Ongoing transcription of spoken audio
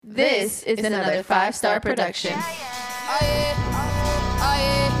This is another 5-star production. Oh yeah, oh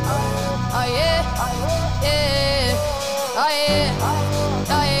yeah, oh yeah, yeah, oh yeah,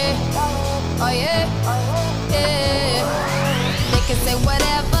 oh yeah, oh yeah, yeah. They can say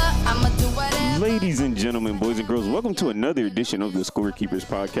whatever, I'ma do whatever. Ladies and gentlemen, boys and girls, welcome to another edition of the Scorekeepers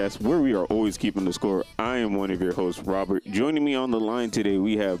Podcast, where we are always keeping the score. I am one of your hosts, Robert. Joining me on the line today,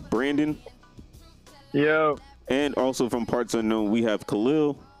 we have Brandon. Yo. And also from Parts Unknown, we have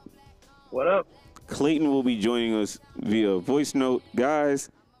Khalil. What up? Clayton will be joining us via voice note. Guys,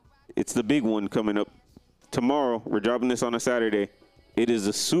 it's the big one coming up tomorrow. We're dropping this on a Saturday. It is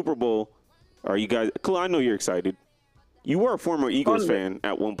the Super Bowl. Are you guys? Khalil, I know you're excited. You were a former Eagles fan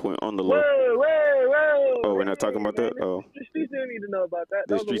at one point on the low. Whoa. Oh, we're not talking about that? Oh. The streets didn't need to know about that.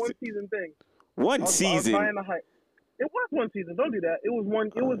 That was a one-season thing. One season? I was the hype. It was one season. Don't do that. It was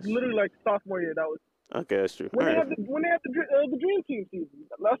one. It was literally like sophomore year. That was. Okay, that's true. When they had the Dream Team season.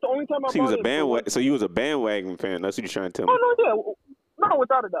 That's the only time I. So he was a bandwagon. So you was a bandwagon fan. That's what you're trying to tell me. Oh no, yeah, no,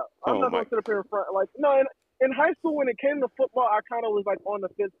 without a doubt. I'm not gonna sit up here in front. Like no, in high school when it came to football, I kind of was like on the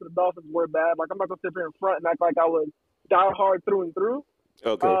fence. The Dolphins were bad. Like I'm not gonna sit up here in front and act like I was die hard through and through.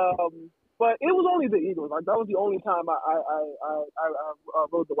 Okay. But it was only the Eagles. Like that was the only time I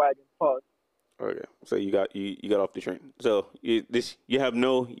rode the wagon. Pause. Okay, so you got off the train. So you have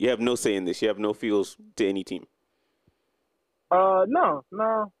no say in this. You have no feels to any team. No,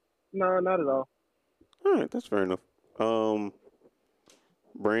 not at all. All right, that's fair enough.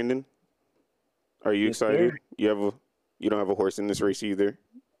 Brandon, are you excited? Sir. You don't have a horse in this race either.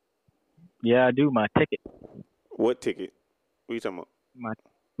 Yeah, I do. My ticket. What ticket? What are you talking about?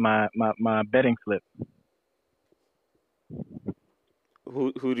 My betting slip.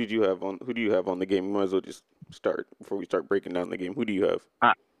 Who did you have on? Who do you have on the game? We might as well just start before we start breaking down the game. Who do you have?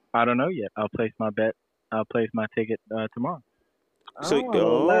 I don't know yet. I'll place my bet. I'll place my ticket tomorrow. So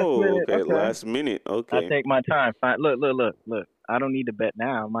last minute. Okay. I take my time. Look. I don't need to bet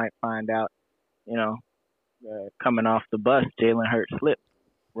now. I might find out. Coming off the bus, Jalen Hurts slipped,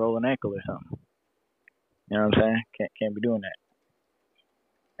 roll an ankle or something. You know what I'm saying? Can't be doing that.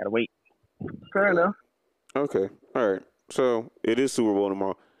 Gotta wait. Fair enough. Okay. All right. So it is Super Bowl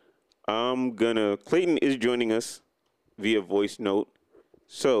tomorrow. Clayton is joining us via voice note.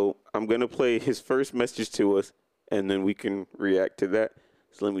 So I'm going to play his first message to us, and then we can react to that.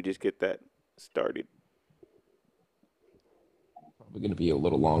 So let me just get that started. Probably going to be a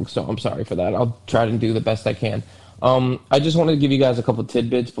little long, so I'm sorry for that. I'll try to do the best I can. I just wanted to give you guys a couple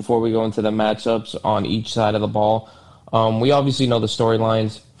tidbits before we go into the matchups on each side of the ball. We obviously know the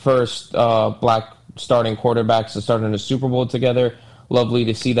storylines. First, black starting quarterbacks are starting a Super Bowl together. Lovely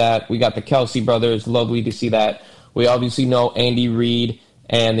to see that. We got the Kelsey brothers. Lovely to see that. We obviously know Andy Reid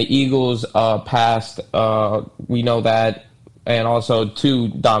and the Eagles passed. We know that. And also two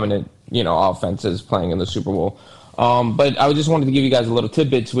dominant, offenses playing in the Super Bowl. But I just wanted to give you guys a little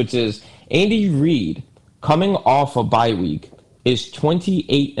tidbits, which is Andy Reid coming off a bye week is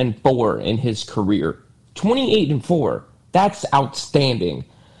 28-4 in his career. 28-4. That's outstanding.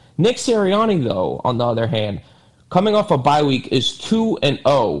 Nick Sirianni, though, on the other hand, coming off a bye week is 2-0,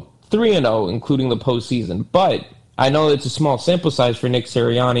 3-0, including the postseason. But I know it's a small sample size for Nick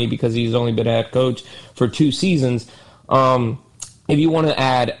Sirianni because he's only been a head coach for 2 seasons. If you want to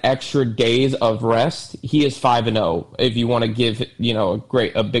add extra days of rest, he is 5-0. If you want to give,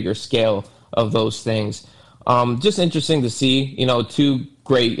 a bigger scale of those things. Just interesting to see, 2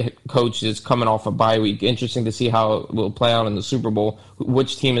 great coaches coming off a bye week. Interesting to see how it will play out in the Super Bowl,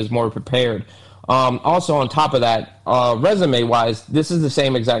 which team is more prepared. Also, on top of that, resume-wise, this is the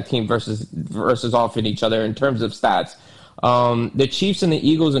same exact team versus off in each other in terms of stats. The Chiefs and the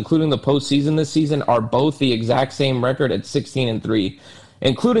Eagles, including the postseason this season, are both the exact same record at 16-3.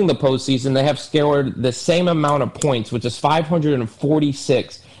 Including the postseason, they have scored the same amount of points, which is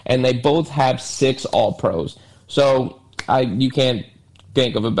 546, and they both have 6 All-Pros. So you can't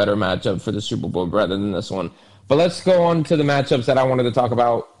think of a better matchup for the Super Bowl rather than this one. But let's go on to the matchups that I wanted to talk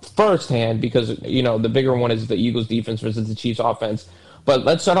about firsthand because, the bigger one is the Eagles defense versus the Chiefs offense. But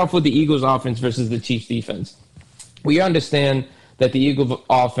let's start off with the Eagles offense versus the Chiefs defense. We understand that the Eagles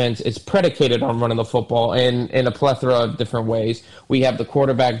offense is predicated on running the football in a plethora of different ways. We have the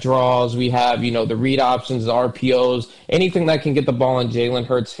quarterback draws. We have, the read options, the RPOs, anything that can get the ball in Jalen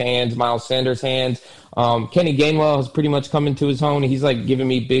Hurts' hands, Miles Sanders' hands. Kenny Gainwell has pretty much come into his own. He's like giving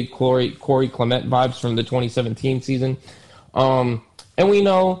me big Corey Clement vibes from the 2017 season. And we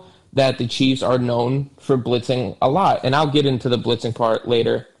know that the Chiefs are known for blitzing a lot. And I'll get into the blitzing part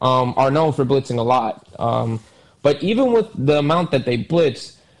later. Are known for blitzing a lot. But even with the amount that they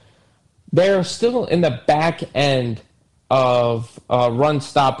blitz, they're still in the back end of run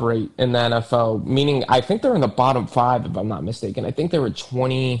stop rate in the NFL, meaning I think they're in the bottom 5, if I'm not mistaken. I think they were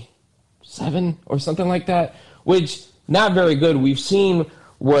 27 or something like that, which not very good. We've seen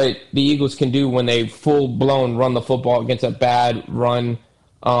what the Eagles can do when they full-blown run the football against a bad run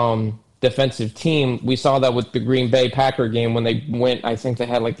defensive team. We saw that with the Green Bay Packer game when they went, I think they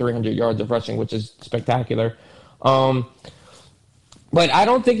had like 300 yards of rushing, which is spectacular. But I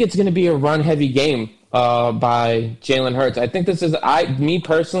don't think it's going to be a run-heavy game by Jalen Hurts. I think this is, me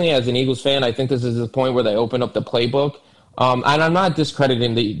personally, as an Eagles fan, I think this is the point where they open up the playbook. And I'm not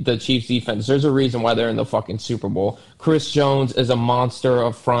discrediting the Chiefs defense. There's a reason why they're in the fucking Super Bowl. Chris Jones is a monster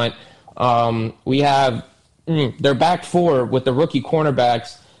up front. We have their back four with the rookie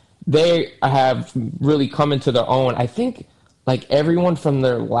cornerbacks. They have really come into their own. I think like everyone from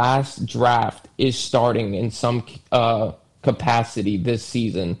their last draft is starting in some capacity this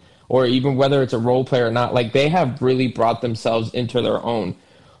season, or even whether it's a role player or not. Like they have really brought themselves into their own.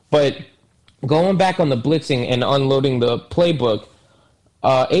 But going back on the blitzing and unloading the playbook,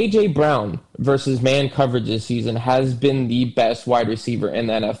 A.J. Brown versus man coverage this season has been the best wide receiver in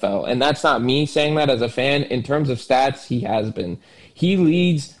the NFL. And that's not me saying that as a fan. In terms of stats, he has been. He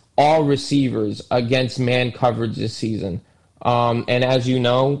leads all receivers against man coverage this season. And as you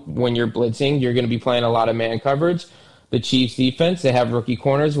know, when you're blitzing, you're going to be playing a lot of man coverage. The Chiefs defense, they have rookie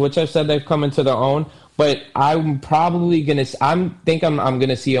corners, which I've said they've come into their own. But I'm probably going to – I'm going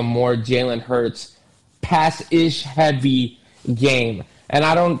to see a more Jalen Hurts pass-ish heavy game. And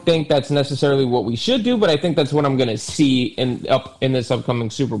I don't think that's necessarily what we should do, but I think that's what I'm going to see in this upcoming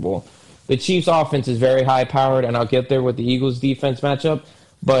Super Bowl. The Chiefs' offense is very high-powered, and I'll get there with the Eagles' defense matchup.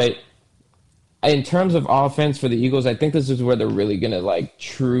 But in terms of offense for the Eagles, I think this is where they're really going to like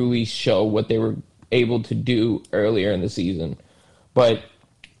truly show what they were able to do earlier in the season. But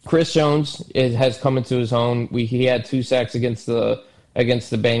Chris Jones has come into his own. He had 2 sacks against the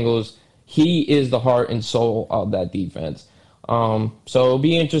Bengals. He is the heart and soul of that defense. So it'll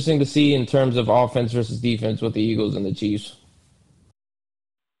be interesting to see in terms of offense versus defense with the Eagles and the Chiefs.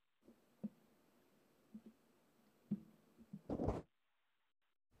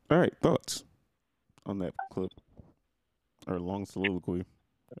 All right, thoughts on that clip or long soliloquy?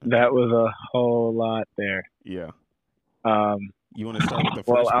 That was a whole lot there. Yeah. You want to start with the first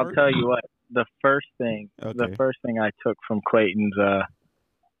Well, I'll part? tell you what. The first thing I took from Clayton's,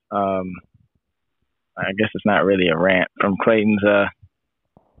 I guess it's not really a rant, from Clayton's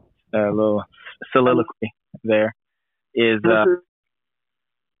little soliloquy there, is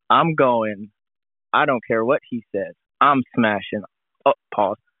I'm going. I don't care what he says. I'm smashing.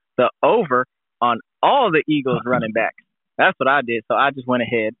 Pause. The over on all the Eagles running backs. That's what I did. So I just went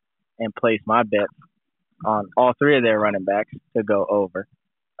ahead and placed my bets on all 3 of their running backs to go over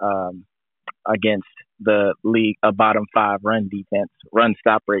against the league, a bottom 5 run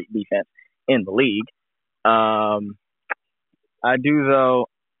stop rate defense in the league. I do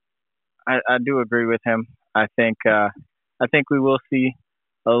agree with him. I think we will see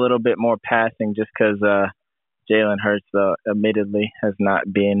a little bit more passing just because Jalen Hurts, admittedly, has not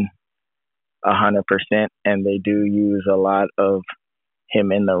been 100%, and they do use a lot of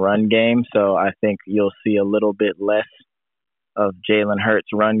him in the run game. So I think you'll see a little bit less of Jalen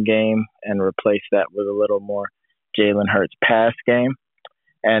Hurts' run game and replace that with a little more Jalen Hurts' pass game.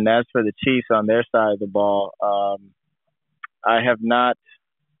 And as for the Chiefs on their side of the ball,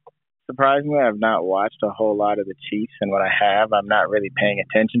 surprisingly, I've not watched a whole lot of the Chiefs. And when I have, I'm not really paying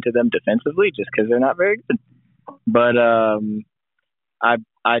attention to them defensively just because they're not very good. But I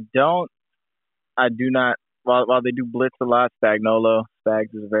do not, while they do blitz a lot,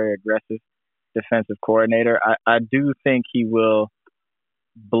 Spags is a very aggressive defensive coordinator. I do think he will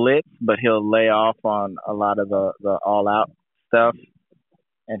blitz, but he'll lay off on a lot of the all-out stuff,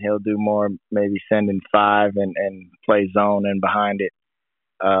 and he'll do more maybe sending 5 and play zone and behind it,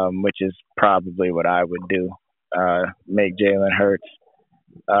 which is probably what I would do. Make Jalen Hurts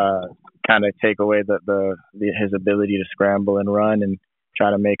kind of take away his ability to scramble and run and try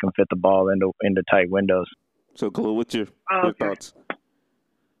to make him fit the ball into tight windows. So, Khalil, what's your thoughts?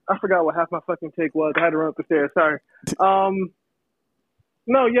 I forgot what half my fucking take was. I had to run up the stairs. Sorry.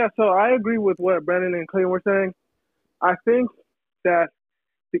 So I agree with what Brandon and Clayton were saying. I think that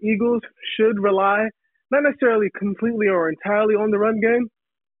the Eagles should rely, not necessarily completely or entirely on the run game,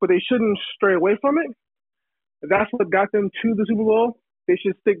 but they shouldn't stray away from it. That's what got them to the Super Bowl. They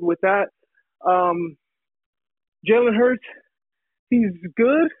should stick with that. Jalen Hurts, he's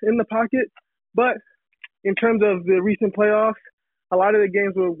good in the pocket, but in terms of the recent playoffs, a lot of the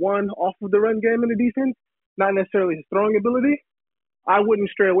games were won off of the run game in the defense, not necessarily his throwing ability. I wouldn't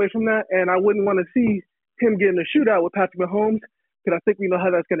stray away from that, and I wouldn't want to see him getting a shootout with Patrick Mahomes, because I think we know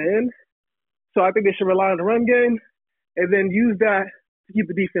how that's going to end. So I think they should rely on the run game and then use that to keep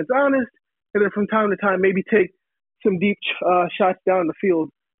the defense honest, and then from time to time maybe take some deep shots down the field,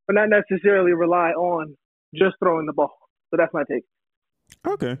 but not necessarily rely on just throwing the ball. So that's my take.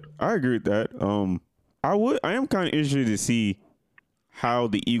 Okay, I agree with that. I am kind of interested to see how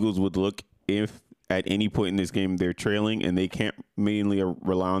the Eagles would look if at any point in this game they're trailing and they can't mainly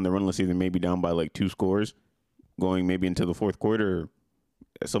rely on the run. Let's say they may be down by like 2 scores going maybe into the fourth quarter or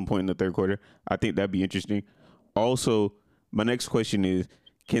at some point in the third quarter. I think that'd be interesting. Also, my next question is,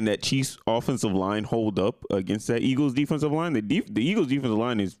 can that Chiefs offensive line hold up against that Eagles defensive line? The Eagles defensive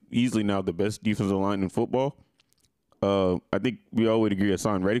line is easily now the best defensive line in football. I think we all would agree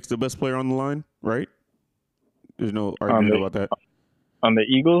Hassan Reddick's the best player on the line, right? There's no argument about that. On the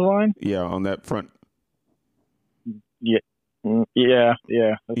Eagles line? Yeah, on that front. Yeah.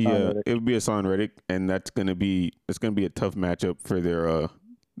 It would be Hassan Reddick, and it's gonna be a tough matchup for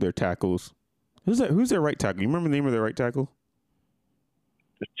their tackles. Who's their right tackle? You remember the name of their right tackle?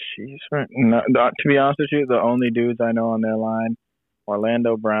 The Chiefs, right? No, to be honest with you, the only dudes I know on their line,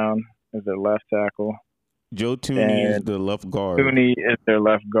 Orlando Brown is their left tackle. Joe Tooney is the left guard. Tooney is their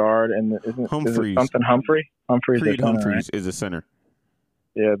left guard, and Humphreys. Is it something Humphrey? Creed Humphreys is the center.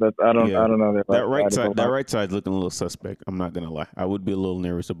 Yeah, I don't know that right side. That right side's looking a little suspect. I'm not gonna lie. I would be a little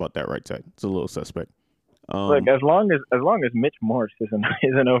nervous about that right side. It's a little suspect. Look, as long as Mitch Morse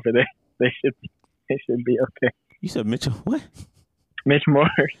isn't over there, they should be okay. You said Mitchell what? Mitch Morse.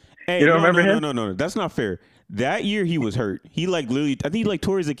 Hey, you don't remember him? No. That's not fair. That year he was hurt. He I think he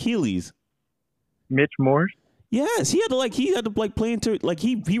tore his Achilles. Mitch Morse? Yes, he had to play into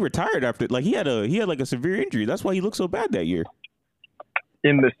he retired after he had a severe injury. That's why he looked so bad that year.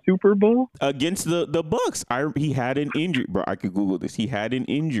 In the Super Bowl? Against the Bucks. He had an injury. Bro, I could Google this. He had an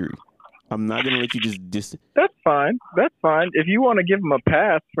injury. I'm not gonna let you just That's fine. If you want to give him a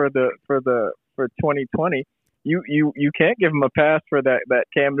pass for 2020, you can't give him a pass for that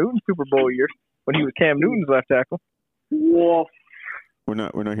Cam Newton Super Bowl year when he was Cam Newton's left tackle. Whoa. We're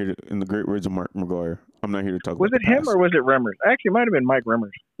not here to, in the great words of Mark McGuire, I'm not here to talk was about it him or was it Remmers? Actually, it might have been Mike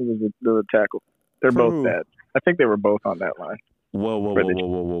Remmers who was the tackle. They're both bad. I think they were both on that line.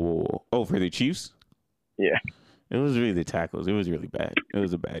 Whoa. Oh, for the Chiefs? Yeah. It was really the tackles. It was really bad. It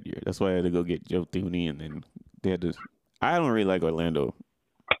was a bad year. That's why I had to go get Joe Thuney, and then they had to. I don't really like Orlando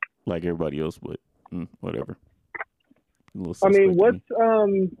like everybody else, but whatever. I mean, what's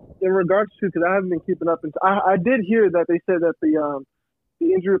in regards to, because I haven't been keeping up, and I did hear that they said that the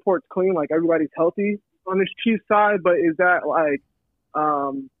injury report's clean, like everybody's healthy on this Chiefs side, but is that like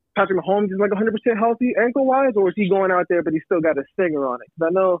Patrick Mahomes is like 100% healthy ankle wise, or is he going out there but he's still got a stinger on it? Because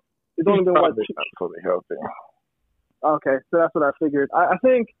I know it's only been not fully healthy. Okay, so that's what I figured. I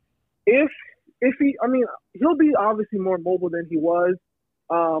think if he, I mean, he'll be obviously more mobile than he was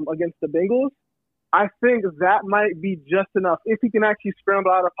against the Bengals. I think that might be just enough. If he can actually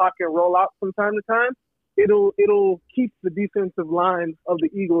scramble out of pocket and roll out from time to time, it'll keep the defensive line of the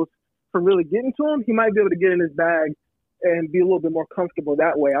Eagles from really getting to him. He might be able to get in his bag and be a little bit more comfortable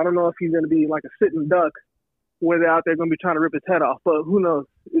that way. I don't know if he's going to be like a sitting duck where they're out there going to be trying to rip his head off, but who knows?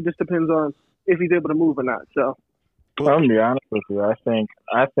 It just depends on if he's able to move or not. So, I'm going to be honest with you. I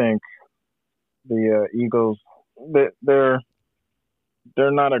think the Eagles, they're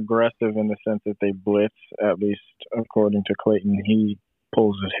not aggressive in the sense that they blitz, at least according to Clayton. He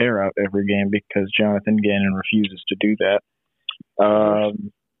pulls his hair out every game because Jonathan Gannon refuses to do that.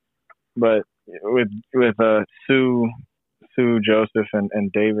 But with Sue Joseph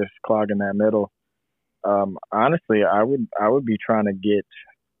and Davis clogging that middle, honestly, I would be trying to get.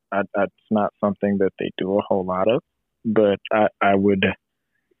 It's not something that they do a whole lot of, but I would.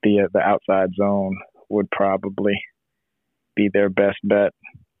 The outside zone would probably be their best bet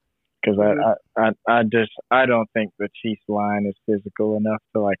because I don't think the Chiefs line is physical enough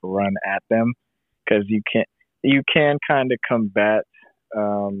to like run at them, because you can kind of combat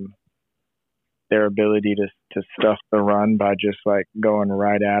their ability to stuff the run by just like going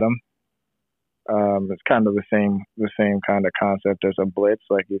right at them. It's kind of the same kind of concept as a blitz.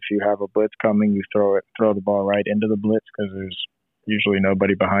 Like if you have a blitz coming, you throw the ball right into the blitz because there's usually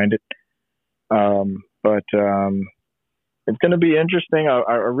nobody behind it. But it's going to be interesting.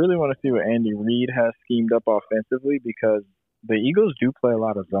 I really want to see what Andy Reid has schemed up offensively, because the Eagles do play a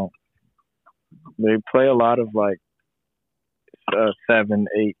lot of zone. They play a lot of like 7,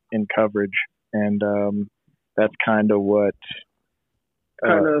 8 in coverage, and that's kind of what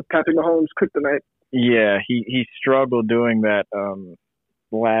Patrick Mahomes cooked tonight. Yeah, he struggled doing that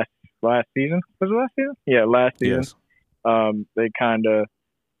last season. Was it last season? Yeah, last season. Yes. They kind of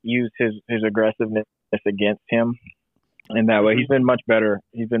used his aggressiveness it's against him. And that way, he's been much better.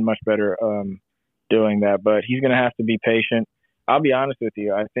 He's been much better doing that. But he's going to have to be patient. I'll be honest with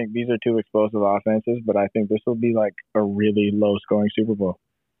you. I think these are two explosive offenses, but I think this will be like a really low-scoring Super Bowl.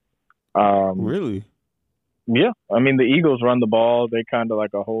 Really? Yeah. I mean, the Eagles run the ball. They kind of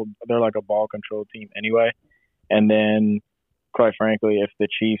like they're like a ball control team anyway. And then, quite frankly, if the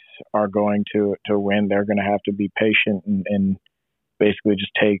Chiefs are going to win, they're going to have to be patient and basically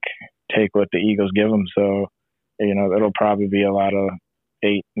just take what the Eagles give them. So, it'll probably be a lot of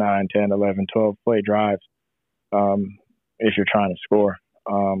 8, 9, 10, 11, 12 play drives if you're trying to score.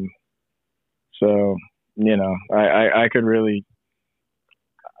 So, I could really,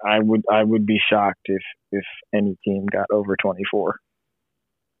 I would be shocked if any team got over 24.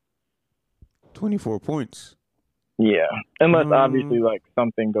 24 points. Yeah, unless obviously like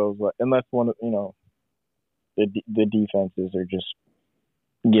something goes unless one of the defenses are just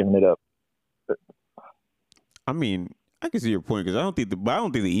giving it up. I mean, I can see your point because I don't think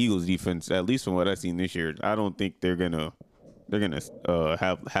the Eagles defense, at least from what I've seen this year, I don't think they're gonna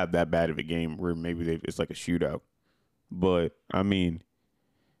have that bad of a game where maybe it's like a shootout. But I mean,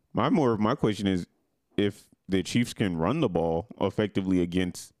 my question is if the Chiefs can run the ball effectively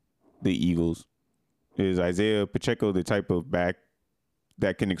against the Eagles, is Isaiah Pacheco the type of back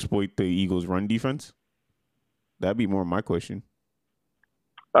that can exploit the Eagles' run defense? That'd be more my question.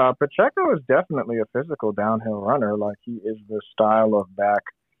 Pacheco is definitely a physical downhill runner. Like, he is the style of back.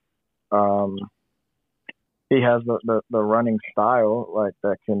 He has the running style like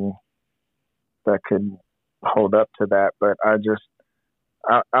that could hold up to that. But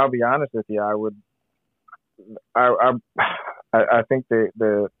I'll be honest with you. I think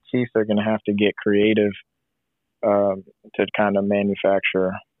the Chiefs are going to have to get creative to kind of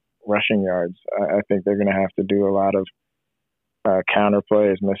manufacture rushing yards. I think they're going to have to do a lot of counter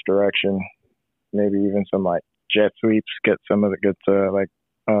plays, misdirection, maybe even some like jet sweeps. Get Valdez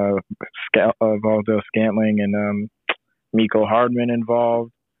Scantling and Mecole Hardman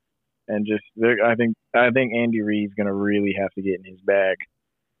involved, and just I think Andy Reid's going to really have to get in his bag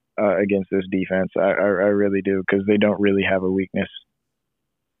against this defense. I really do, because they don't really have a weakness.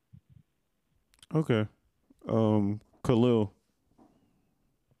 Okay. Khalil.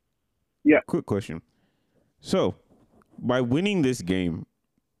 Yeah. Quick question. So, by winning this game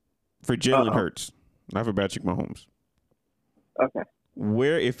for Jalen Hurts, not for Patrick Mahomes. Okay.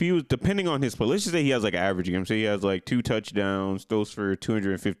 Where, if he was, depending on his play, let's just say he has like an average game. So he has like 2 touchdowns, those for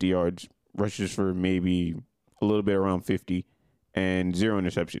 250 yards, rushes for maybe a little bit around 50, and 0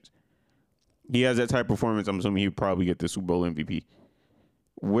 interceptions. He has that type of performance. I'm assuming he'd probably get the Super Bowl MVP.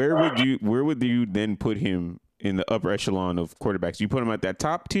 Where would you then put him in the upper echelon of quarterbacks? Do you put him at that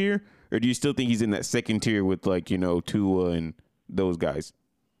top tier, or do you still think he's in that second tier with like, Tua and those guys?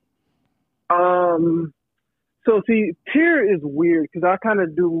 So see, tier is weird because I kind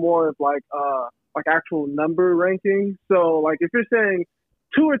of do more of like actual number ranking. So like if you're saying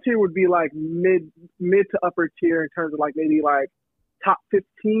Tua tier would be like mid to upper tier in terms of like maybe like top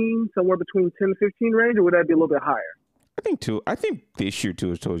 15, somewhere between 10 to 15 range, or would that be a little bit higher? I think this year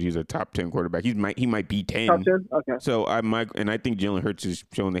Tua told you he's a top 10 quarterback. He might be 10. Top 10? Okay. So I think Jalen Hurts is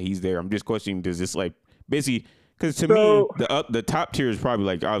showing that he's there. I'm just questioning, does this like basically, because to me the top tier is probably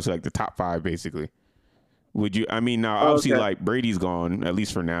like obviously like the top 5 basically. Would you? I mean, now obviously like Brady's gone, at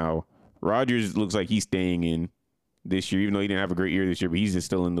least for now. Rodgers looks like he's staying in this year, even though he didn't have a great year this year, but he's just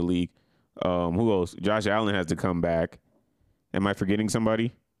still in the league. Who else? Josh Allen has to come back. Am I forgetting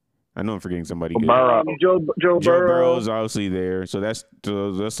somebody? I know I'm forgetting somebody. Joe Burrow is obviously there, so that's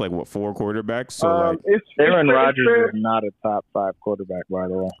like what, 4 quarterbacks. So Aaron Rodgers is not a top 5 quarterback, by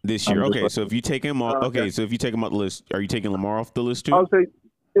the way, this year. Okay, so if you take him off, so if you take him off the list, are you taking Lamar off the list too? I'll say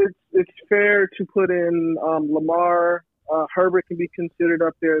it's fair to put in Lamar. Herbert can be considered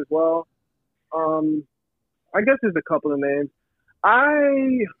up there as well. I guess there's a couple of names.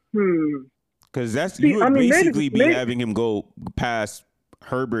 Because you would basically be having him go past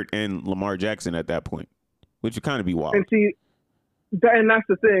Herbert and Lamar Jackson at that point, which would kind of be wild. And see, and that's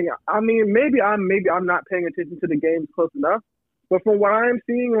the thing. I mean, maybe I'm not paying attention to the games close enough, but from what I'm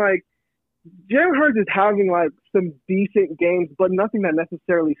seeing, like Jalen Hurts is having like some decent games, but nothing that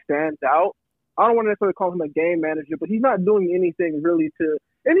necessarily stands out. I don't want to necessarily call him a game manager, but he's not doing anything really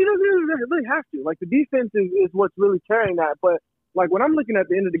and he doesn't really have to. Like the defense is what's really carrying that. But like when I'm looking at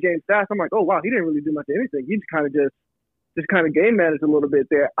the end of the game stats, I'm like, oh wow, he didn't really do much of anything. He just kind of game managed a little bit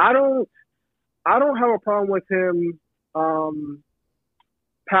there. I don't have a problem with him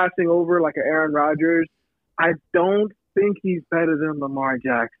passing over like an Aaron Rodgers. I don't think he's better than Lamar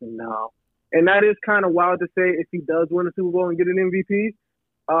Jackson now. And that is kind of wild to say if he does win a Super Bowl and get an MVP.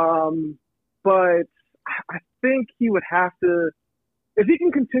 But I think he would have to, if he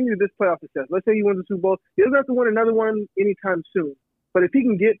can continue this playoff success. Let's say he wins the Super Bowl, he doesn't have to win another one anytime soon. But if he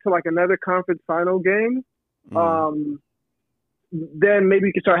can get to like another conference final game, then maybe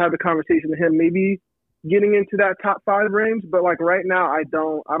you can start having a conversation with him. Maybe getting into that top 5 range. But like right now, I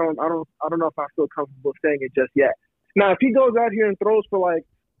don't know if I feel comfortable saying it just yet. Now, if he goes out here and throws for like,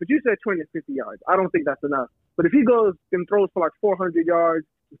 but you said 20 to 50 yards, I don't think that's enough. But if he goes and throws for like 400 yards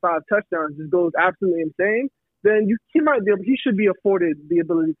and 5 touchdowns, just goes absolutely insane, then he should be afforded the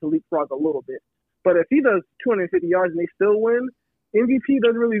ability to leapfrog a little bit. But if he does 250 yards and they still win, MVP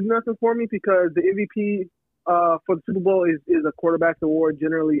doesn't really do nothing for me because the MVP for the Super Bowl is a quarterback's award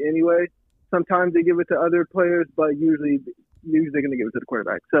generally anyway. Sometimes they give it to other players, but usually they're going to give it to the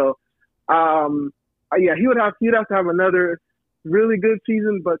quarterback. So, yeah, he'd have to have another really good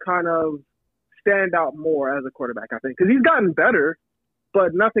season, but kind of stand out more as a quarterback, I think, because he's gotten better,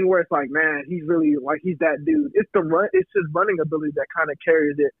 but nothing where it's like, man, he's really like he's that dude. It's his running ability that kind of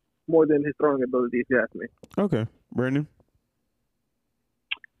carries it more than his throwing ability, if you ask me. Okay, Brandon.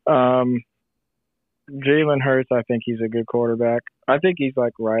 Jalen Hurts, I think he's a good quarterback. I think he's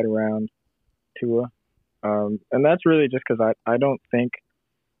like right around Tua. And that's really just because I don't think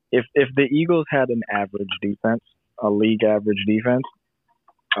if the Eagles had an average defense, a league average defense,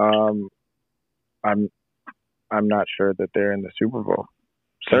 I'm not sure that they're in the Super Bowl.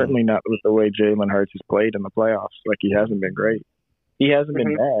 Certainly not with the way Jalen Hurts has played in the playoffs. Like, he hasn't been great. He hasn't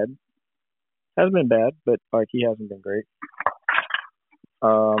been bad. Hasn't been bad, but like he hasn't been great.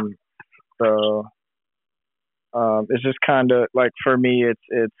 So it's just kind of like, for me, it's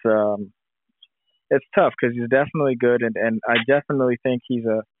tough because he's definitely good, and I definitely think he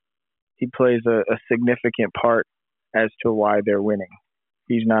plays a significant part as to why they're winning.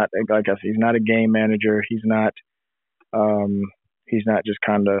 He's not, like I said, he's not a game manager. He's not just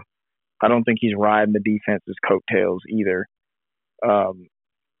kind of, I don't think he's riding the defense's coattails either.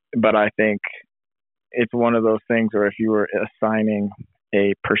 But I think it's one of those things where if you were assigning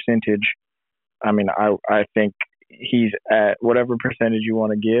a percentage, I mean, I think he's at whatever percentage you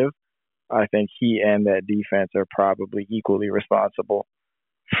want to give. I think he and that defense are probably equally responsible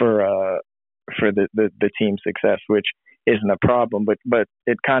for the team's success, which isn't a problem. But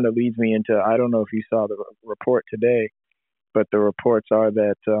it kind of leads me into, I don't know if you saw the report today, but the reports are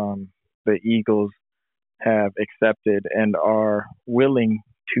that the Eagles have accepted and are willing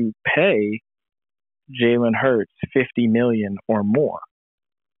to pay Jalen Hurts $50 million or more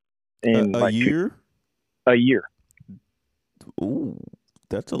in a year. A year. Ooh,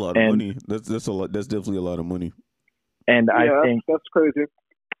 that's a lot of money. That's a lot. That's definitely a lot of money. And I think that's crazy.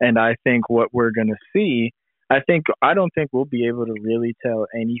 And I think what we're going to see, I don't think we'll be able to really tell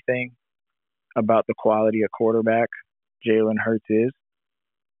anything about the quality of quarterback Jalen Hurts is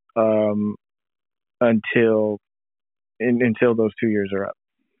until those 2 years are up,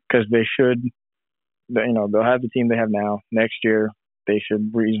 because they'll have the team they have now. Next year they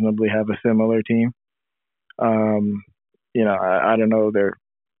should reasonably have a similar team. I don't know their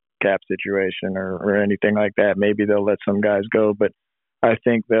cap situation or anything like that. Maybe they'll let some guys go, but I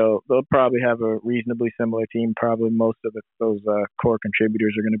think they'll probably have a reasonably similar team. Probably most of those core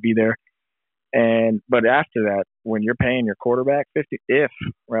contributors are going to be there. But after that, when you're paying your quarterback if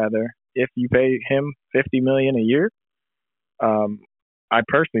you pay him $50 million a year, I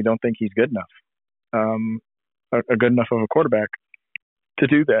personally don't think he's good enough, a good enough of a quarterback to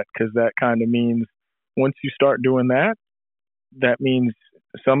do that, because that kind of means once you start doing that, that means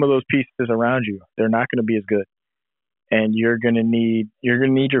some of those pieces around you, they're not going to be as good, and you're going to need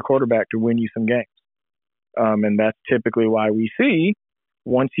your quarterback to win you some games, and that's typically why we see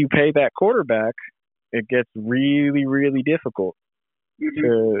once you pay that quarterback, it gets really, really difficult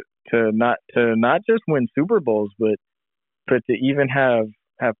to not just win Super Bowls, but to even have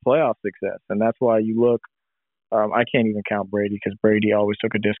playoff success. And that's why you look. I can't even count Brady, because Brady always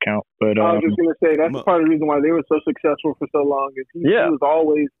took a discount. But I was just going to say that's part of the reason why they were so successful for so long. Is he was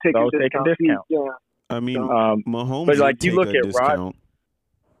always taking discounts. Yeah. I mean, Mahomes. But like you look at Rod.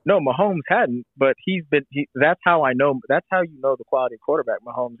 No, Mahomes hadn't, but that's how I know. That's how you know the quality of quarterback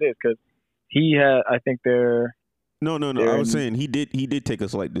Mahomes is, because he had. I think they're. No. I was saying he did take a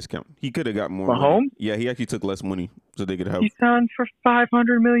slight discount. He could have got more. Mahomes? Money. Yeah, he actually took less money so they could have. He signed for $500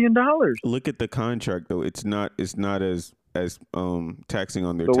 million. Look at the contract though. It's not as taxing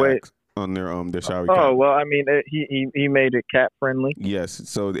on their their salary. Oh well, I mean, he made it cap friendly. Yes,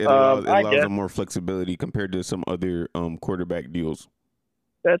 so it allows them more flexibility compared to some other quarterback deals.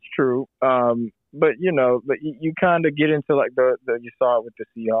 That's true. But you kind of get into like the you saw it with the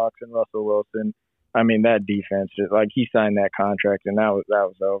Seahawks and Russell Wilson. I mean, that defense, like he signed that contract and that was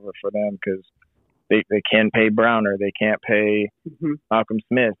over for them, because They can't pay Browner. They can't pay Malcolm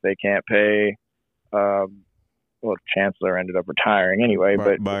Smith. They can't pay. Well, Chancellor ended up retiring anyway,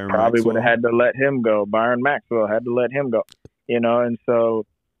 but Byron probably Maxwell. would have had to let him go. Byron Maxwell had to let him go. And so.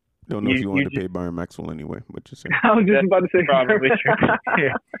 Don't know if you want to pay Byron Maxwell anyway, but just saying. I was just about to say probably true.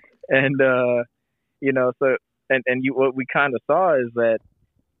 Yeah. And so what we kind of saw is that,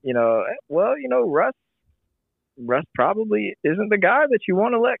 Russ probably isn't the guy that you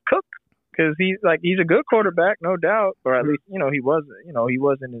want to let cook, because he's a good quarterback, no doubt, or at least he was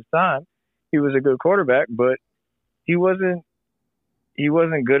in his time. He was a good quarterback, but he wasn't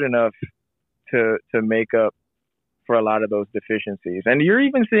good enough to make up for a lot of those deficiencies. And you're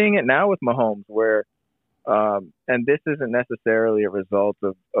even seeing it now with Mahomes, where and this isn't necessarily a result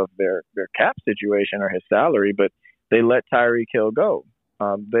of their cap situation or his salary, but they let Tyreek Hill go.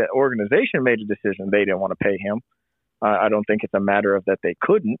 The organization made a decision they didn't want to pay him. I don't think it's a matter of that they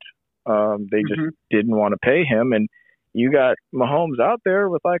couldn't. They just didn't want to pay him. And you got Mahomes out there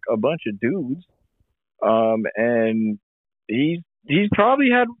with like a bunch of dudes. And he's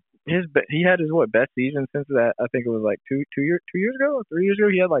probably had his best season since that. I think it was like 2 years ago or 3 years ago.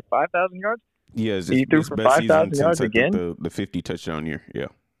 He had like 5,000 yards. Yes, he threw for 5,000 yards again. The 50 touchdown year. Yeah.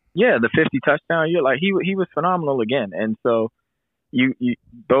 Yeah, the 50 touchdown year. Like he was phenomenal again. And so you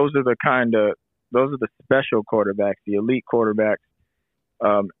those are the special quarterbacks, the elite quarterbacks.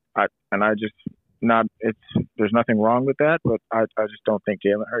 There's nothing wrong with that, but I just don't think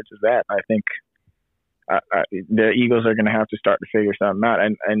Jalen Hurts is that. I think the Eagles are going to have to start to figure something out,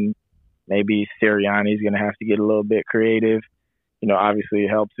 and maybe Sirianni's going to have to get a little bit creative. Obviously it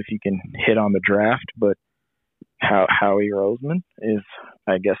helps if you can hit on the draft, but Howie Roseman is,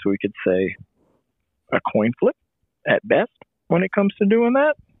 I guess we could say, a coin flip at best when it comes to doing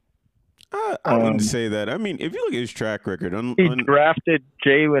that. I wouldn't say that. I mean, if you look at his track record, he drafted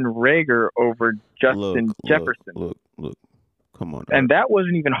Jalen Reagor over Justin Jefferson. Look, come on. And that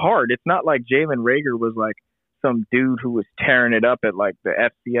wasn't even hard. It's not like Jalen Reagor was like some dude who was tearing it up at like the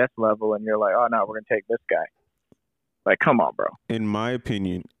FCS level, and you're like, oh no, we're gonna take this guy. Like, come on, bro. In my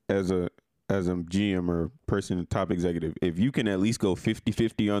opinion, as a GM or person, top executive, if you can at least go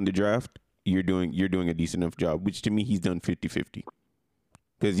 50-50 on the draft, you're doing a decent enough job. Which to me, he's done 50-50.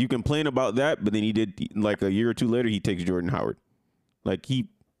 Because you complain about that, but then he did, like a year or two later, he takes Jordan Howard. Like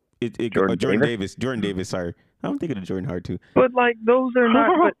Jordan Davis, sorry. I'm thinking of Jordan Howard too. But like those are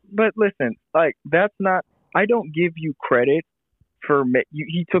not, but listen, like that's not, I don't give you credit for,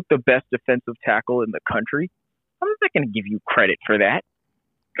 he took the best defensive tackle in the country. I'm not going to give you credit for that.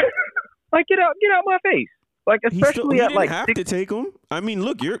 Like get out my face. Like especially he at didn't like have to take him. I mean,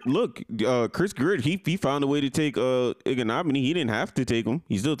 look, Chris Greer, he found a way to take Igbenogany. He didn't have to take him.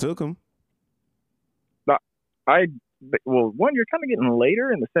 He still took him. One, you're kind of getting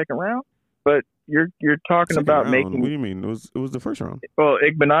later in the second round, but you're talking second about round. making. What do you mean? It was the first round. Well,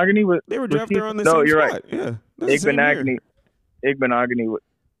 Igbenogany was. They were drafted on the no, same you're spot. right. Yeah, Igbenogany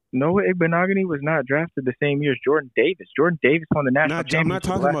was not drafted the same year as Jordan Davis. Jordan Davis won the national championship. I'm not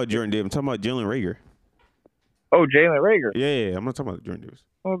talking about Jordan Davis. I'm talking about Jalen Reagor. Oh, Jalen Reagor. Yeah, I'm not talking about Jordan Davis.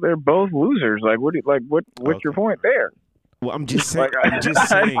 Well, they're both losers. Like, what's your point there? Well, I'm just saying,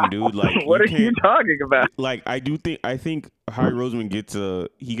 dude. Like, what are you talking about? Like, I think Howie Roseman gets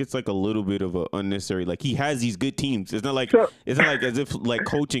like a little bit of a unnecessary. Like, he has these good teams. It's not like as if like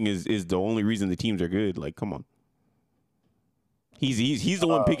coaching is the only reason the teams are good. Like, come on. He's the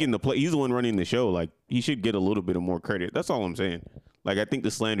one picking the play. He's the one running the show. Like, he should get a little bit of more credit. That's all I'm saying. Like, I think the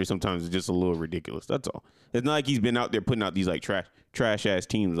slander sometimes is just a little ridiculous. That's all. It's not like he's been out there putting out these like trash ass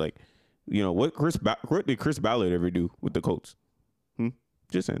teams. Like, what did Chris Ballard ever do with the Colts?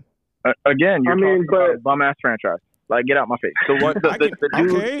 Just saying. Again, you're talking about a bum ass franchise. Like, get out my face. So what?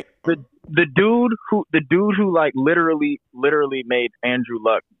 The dude who like literally made Andrew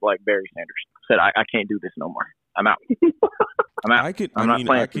Luck like Barry Sanders said, I can't do this no more. I'm out. I'm out. I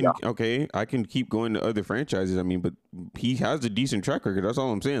can keep going to other franchises. I mean, but he has a decent track record. That's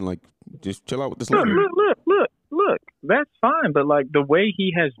all I'm saying. Like, just chill out with the slander. Look. That's fine, but like the way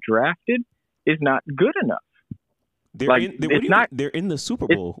he has drafted is not good enough. They're in the Super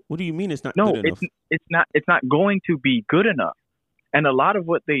Bowl. What do you mean it's not good enough? It's not going to be good enough. And a lot of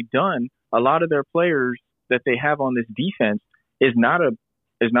what they've done, a lot of their players that they have on this defense is not a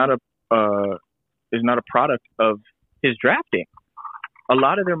product of his drafting. A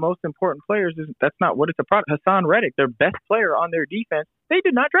lot of their most important players, that's not what it's a product. Hassan Reddick, their best player on their defense, they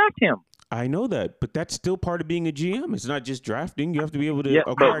did not draft him. I know that, but that's still part of being a GM. It's not just drafting. You have to be able to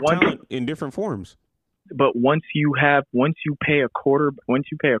acquire talent in different forms. But once you pay a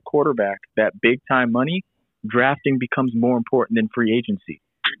quarterback that big time money, drafting becomes more important than free agency.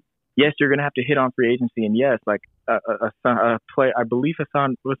 yes, you're going to have to hit on free agency. And yes, like a play, I believe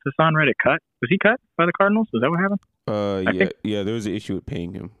was Hassan Reddick cut? Was he cut by the Cardinals? Was that what happened? Yeah, there was an issue with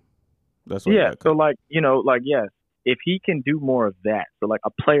paying him. That's why. Yeah, so like, yes, if he can do more of that, so like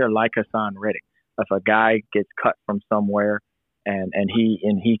a player like Hassan Reddick, if a guy gets cut from somewhere and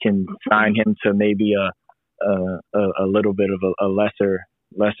he can sign him to maybe a little bit of a lesser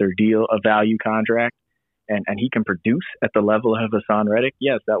deal, a value contract, and he can produce at the level of Hassan Reddick,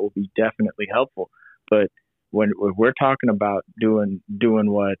 yes, that will be definitely helpful. But when we're talking about doing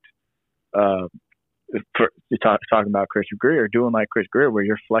what talking about Chris Greer, doing like Chris Greer, where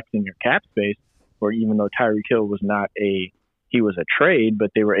you're flexing your cap space, where even though Tyreek Hill was he was a trade,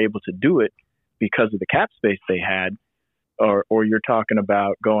 but they were able to do it because of the cap space they had, or you're talking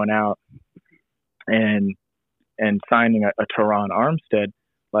about going out and signing a Teron Armstead,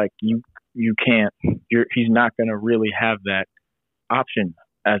 like you can't, he's not going to really have that option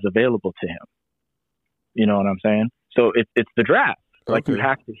as available to him. You know what I'm saying? So it's the draft. Like you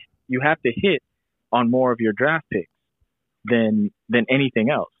have to hit on more of your draft picks than anything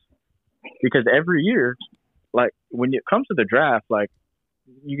else, because every year, like when it comes to the draft, like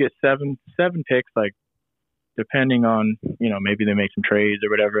you get seven picks, like depending on, maybe they make some trades or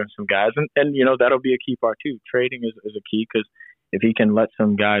whatever, and some guys, and that'll be a key part too. Trading is a key, because if he can let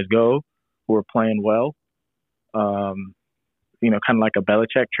some guys go who are playing well, kind of like a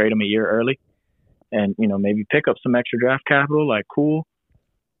Belichick, trade him a year early, and maybe pick up some extra draft capital, like cool.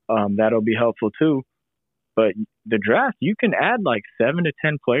 That'll be helpful too. But the draft, you can add like 7 to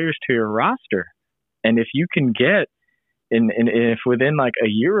 10 players to your roster, and if you can get if within like a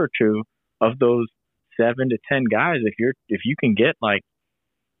year or two of those 7 to 10 guys, if you can get like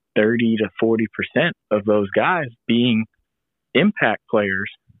 30 to 40% of those guys being impact players,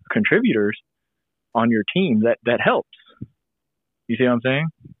 contributors on your team, that helps. You see what I'm saying?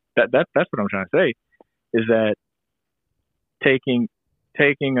 That's what I'm trying to say, is that taking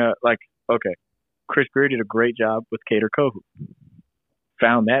Chris Greer did a great job with Kader Kohou.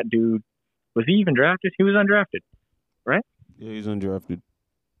 Found that dude. Was he even drafted? He was undrafted, right? Yeah, he's undrafted.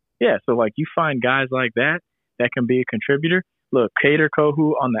 Yeah, so like you find guys like that can be a contributor. Look, Kader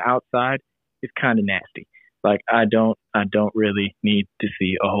Kohou on the outside is kind of nasty. Like I don't really need to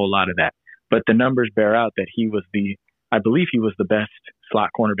see a whole lot of that. But the numbers bear out that I believe he was the best slot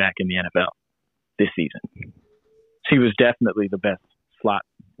cornerback in the NFL this season. He was definitely the best slot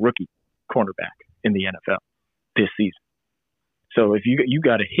rookie cornerback in the NFL this season. So if you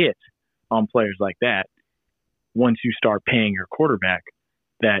got to hit on players like that once you start paying your quarterback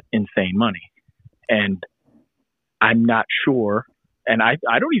that insane money. And I'm not sure, and I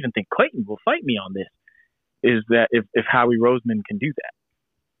don't even think Clayton will fight me on this, is that if Howie Roseman can do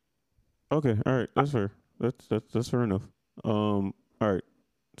that. Okay, all right, that's fair. That's fair enough. All right.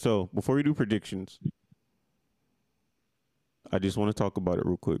 So before we do predictions, I just want to talk about it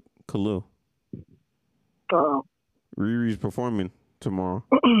real quick. Khalil. Riri's performing tomorrow.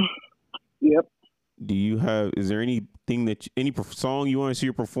 Yep. Is there anything any song you want to see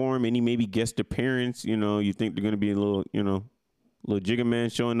her perform? Any maybe guest appearance? You think they're going to be a little Jigga Man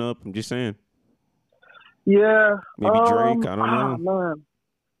showing up? I'm just saying. Yeah. Maybe Drake. I don't know. Man.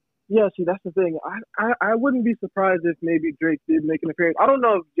 Yeah, see, that's the thing. I wouldn't be surprised if maybe Drake did make an appearance. I don't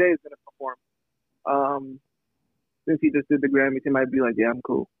know if Jay is going to perform. Since he just did the Grammys, he might be like, yeah, I'm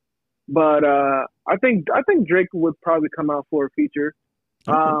cool. But I think Drake would probably come out for a feature.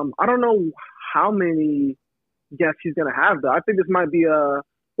 Okay. I don't know how many guests he's gonna have though. I think this might be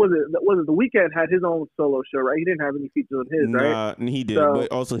was it The Weeknd had his own solo show, right? He didn't have any features on his, right? Nah, he did,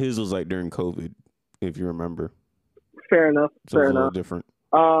 but also his was like during COVID, if you remember. Fair enough. So fair enough. A little different.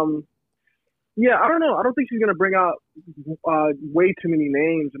 Yeah, I don't know. I don't think she's gonna bring out way too many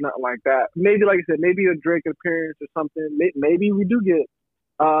names or nothing like that. Maybe, like I said, maybe a Drake appearance or something. Maybe we do get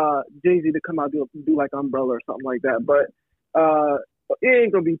Jay-Z to come out do like Umbrella or something like that. But it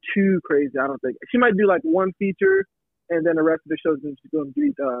ain't gonna be too crazy, I don't think. She might do like one feature, and then the rest of the show is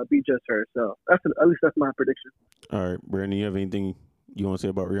gonna be just her. So at least that's my prediction. All right, Brandon, you have anything you want to say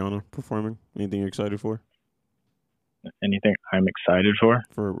about Rihanna performing? Anything you're excited for? Anything I'm excited for?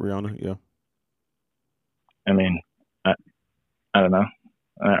 For Rihanna, yeah. I mean, I don't know.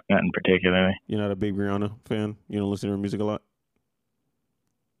 Nothing particularly. You're not a big Rihanna fan? You don't listen to her music a lot?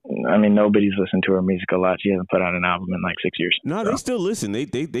 I mean, nobody's listened to her music a lot. She hasn't put out an album in like 6 years. No, they still listen. They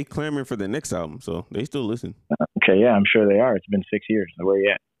clamoring for the next album, so they still listen. Okay, yeah, I'm sure they are. It's been 6 years. Where you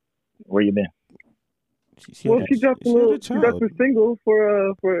at? Where you been? She dropped a single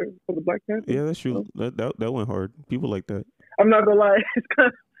for the Black Panther. Yeah, that's true. That went hard. People like that. I'm not gonna lie.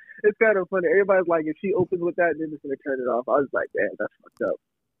 It's kind of funny. Everybody's like, if she opens with that, then it's gonna turn it off. I was like, damn, that's fucked up.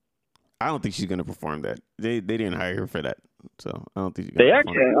 I don't think she's gonna perform that. They didn't hire her for that, so I don't think she's They gonna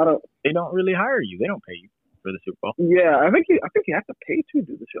actually, perform they don't really hire you. They don't pay you for the Super Bowl. Yeah, I think you have to pay to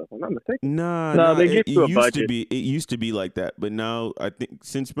do the show. If I'm not mistaken. No, they give you a used budget. It used to be like that, but now I think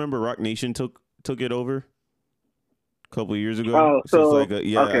since remember Rock Nation took it over a couple of years ago. Oh, so it's like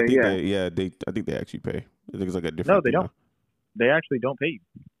okay, I think they actually pay. I think it's like a different. No, they thing don't. now. They actually don't pay you.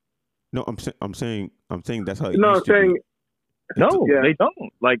 No, I'm saying that's how it No, I'm used to saying be. No, Yeah. they don't.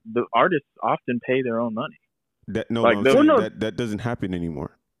 Like the artists often pay their own money. I'm saying that doesn't happen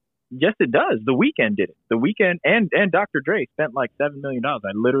anymore. Yes, it does. The Weeknd did it. The Weeknd and Dr. Dre spent like $7 million. I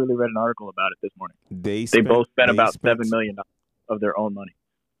literally read an article about it this morning. They both spent about $7 million of their own money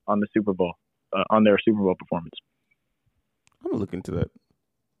on the Super Bowl, on their Super Bowl performance. I'm gonna look into that.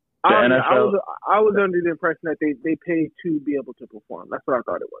 I was under the impression that they pay to be able to perform. That's what I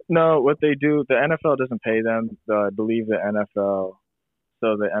thought it was. No, what they do, the NFL doesn't pay them. I believe the NFL,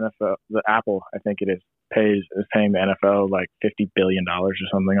 the Apple, I think it is paying the NFL like $50 billion or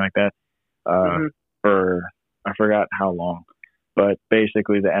something like that for I forgot how long, but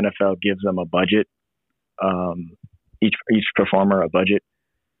basically the NFL gives them a budget, each performer a budget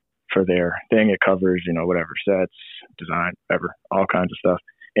for their thing. It covers whatever sets, design, whatever, all kinds of stuff.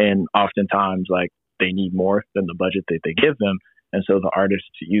 And oftentimes, like, they need more than the budget that they give them. And so the artists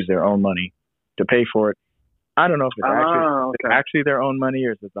use their own money to pay for it. I don't know if it's actually their own money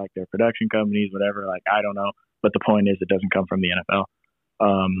or if it's like their production companies, whatever. Like, I don't know. But the point is, it doesn't come from the NFL.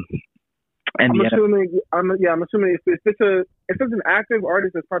 I'm assuming if it's an active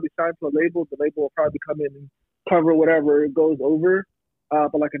artist that's probably signed to a label, the label will probably come in and cover whatever it goes over.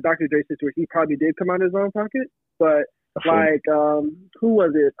 But like a Dr. Dre situation, he probably did come out of his own pocket. But like, who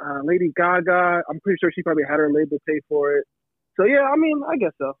was it? Lady Gaga. I'm pretty sure she probably had her label pay for it. So yeah, I mean, I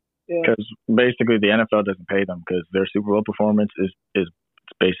guess so. Because basically the NFL doesn't pay them because their Super Bowl performance is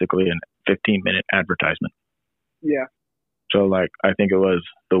basically a 15-minute advertisement. Yeah. So like, I think it was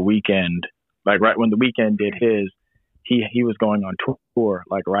the Weeknd. Like right when the Weeknd did his, he was going on tour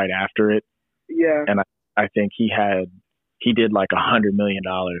like right after it. Yeah. And I think he did like $100 million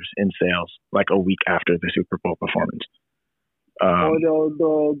in sales like a week after the Super Bowl performance. Or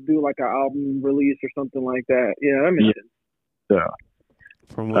they'll do like an album release or something like that. Yeah, that makes sense. So,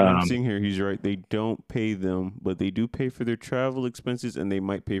 from what I'm seeing here, he's right. They don't pay them, but they do pay for their travel expenses, and they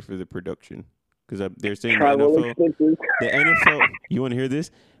might pay for the production. Because they're saying the NFL. You want to hear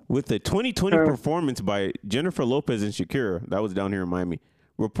this? With the 2020 performance by Jennifer Lopez and Shakira, that was down here in Miami,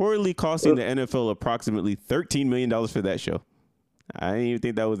 reportedly costing the NFL approximately $13 million for that show. I didn't even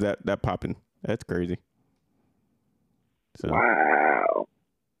think that was that popping. That's crazy. So, wow.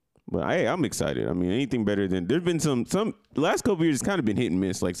 But I'm excited. I mean, anything better than there's been some last couple years it's kind of been hit and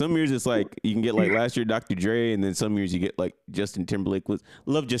miss. Like some years it's like you can get like last year Dr. Dre, and then some years you get like Justin Timberlake.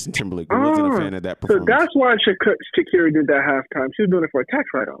 Love Justin Timberlake, but wasn't a fan of that performance. So that's why Shakira did that halftime. She was doing it for a tax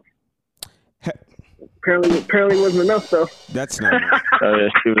write-off. Apparently wasn't enough though. That's not nice. Oh yeah,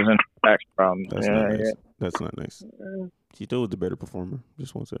 she was in tax problems. That's not nice. Yeah. That's not nice. She still was the better performer.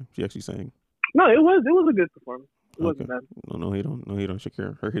 Just want to say she actually sang. No, it was a good performance. It wasn't bad. No, he don't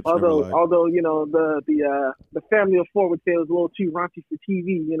Shakira. Her hips although never lied. The family of four would say it was a little too raunchy for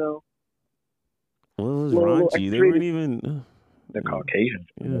TV. Well, it was raunchy. They weren't even. They're Caucasian.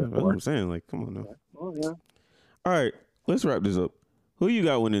 Yeah, that's what I'm saying. Like, come on now. Oh yeah. All right, let's wrap this up. Who you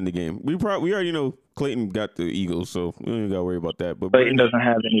got winning the game? We already know Clayton got the Eagles, so we don't even got to worry about that. But Clayton doesn't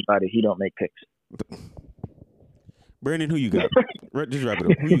have anybody. He don't make picks. Brandon, who you got? Just wrap it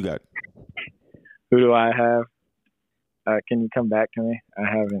up. Who you got? Who do I have? Can you come back to me? I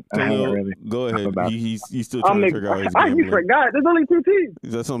haven't really. Go ahead. He's still trying to figure out his game. He forgot. There's only two teams.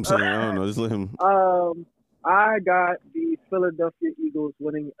 That's what I'm saying. I don't know. Just let him. I got the Philadelphia Eagles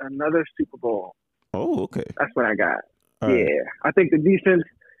winning another Super Bowl. Oh, okay. That's what I got. All yeah. right. I think the defense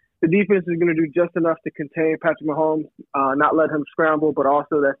is going to do just enough to contain Patrick Mahomes, not let him scramble, but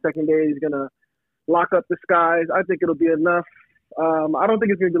also that secondary is going to lock up the skies. I think it'll be enough. I don't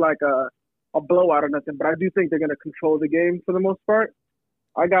think it's going to be like a blowout or nothing, but I do think they're going to control the game for the most part.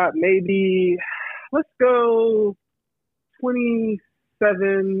 I got maybe, let's go 27-24,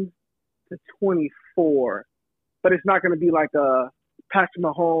 but it's not going to be like a Patrick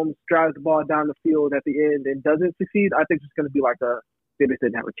Mahomes drives the ball down the field at the end and doesn't succeed. I think it's going to be like they just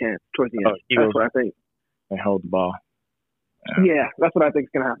didn't have a chance towards the end. That's what I think. They hold the ball. Yeah, that's what I think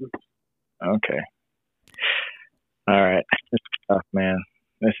is going to happen. Okay. All right. This is tough, man.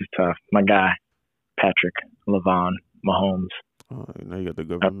 This is tough. My guy, Patrick LaVon Mahomes. Oh, now you got the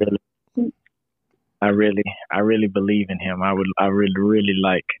government. I really believe in him. I would really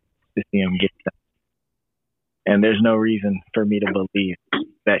like to see him get that. And there's no reason for me to believe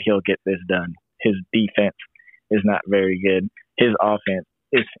that he'll get this done. His defense is not very good. His offense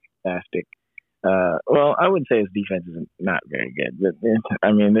is fantastic. Well, I wouldn't say his defense is not very good. But,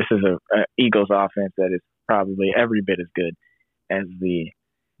 I mean, this is a Eagles offense that is probably every bit as good as the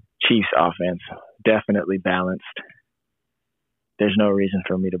Chiefs offense. Definitely balanced. There's no reason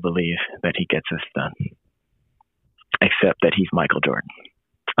for me to believe that he gets this done, except that he's Michael Jordan.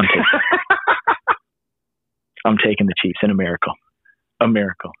 I'm taking the Chiefs in a miracle. A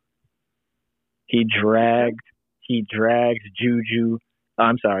miracle. He dragged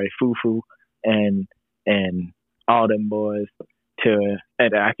Fufu and all them boys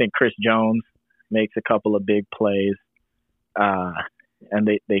and I think Chris Jones makes a couple of big plays, and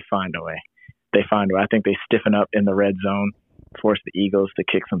they find a way. I think they stiffen up in the red zone, force the Eagles to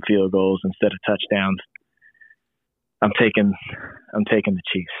kick some field goals instead of touchdowns. I'm taking the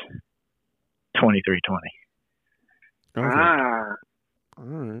Chiefs. 23-20. Okay. All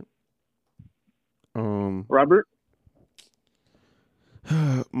right. Robert?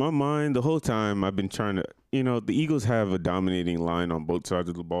 My mind, the whole time I've been trying to, the Eagles have a dominating line on both sides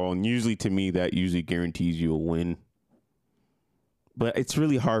of the ball, and usually to me that usually guarantees you a win. But it's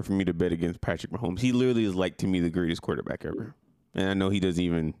really hard for me to bet against Patrick Mahomes. He literally is to me the greatest quarterback ever, and I know he doesn't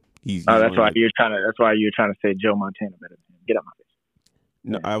even. That's why you're trying to say Joe Montana better than him. Get out my face.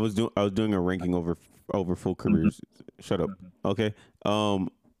 No, I was doing a ranking over full careers. Mm-hmm. Shut up. Mm-hmm. Okay.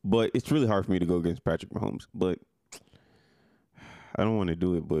 But it's really hard for me to go against Patrick Mahomes. But I don't want to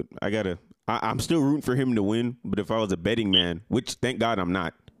do it. But I'm still rooting for him to win. But if I was a betting man, which thank God I'm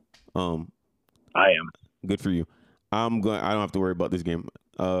not. I am. Good for you. I don't have to worry about this game.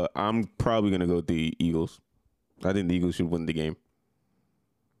 I'm probably gonna go with the Eagles. I think the Eagles should win the game.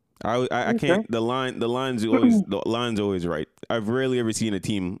 I can't. The line's always right. I've rarely ever seen a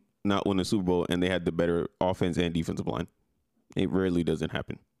team not win a Super Bowl and they had the better offense and defensive line. It rarely doesn't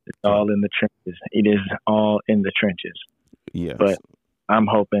happen. It's all in the trenches. It is all in the trenches. Yeah. But I'm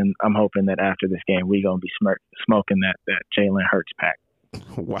hoping that after this game we gonna be smoking that Jalen Hurts pack.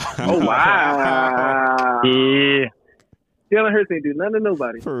 Wow. Oh wow. Yeah. Jalen Hurts ain't do nothing to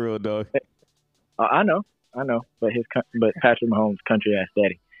nobody. For real, dog. I know. But Patrick Mahomes' country ass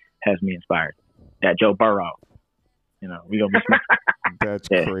daddy has me inspired. That Joe Burrow. We gonna be smoking. That's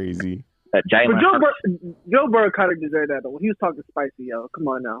crazy. That Jalen. But Joe Burrow kind of deserved that though. He was talking spicy, yo. Come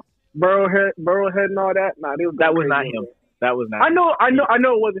on now. Burrow head and all that. Nah, that was not him. That was not. I know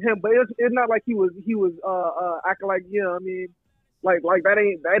it wasn't him, but it's not like he was acting like like that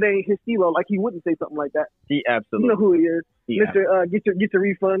ain't his stilo. Like he wouldn't say something like that. He absolutely. You know who he is, Mr. Get your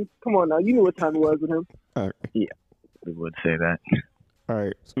refund. Come on now, you knew what time it was with him. All right. Yeah, we would say that. All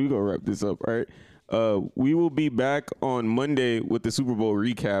right, so we're gonna wrap this up. All right, we will be back on Monday with the Super Bowl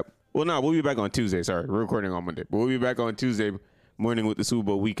recap. Well, no, we'll be back on Tuesday. Sorry, we're recording on Monday, but we'll be back on Tuesday morning with the Super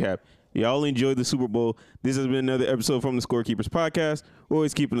Bowl recap. Y'all enjoyed the Super Bowl. This has been another episode from the Scorekeepers Podcast. We're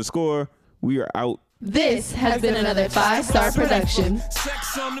always keeping the score. We are out. This has been another 5-star production.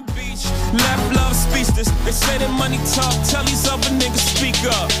 Sex on the beach, left love speechless. They say that money talk, tell these other niggas speak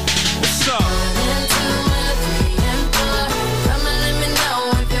up.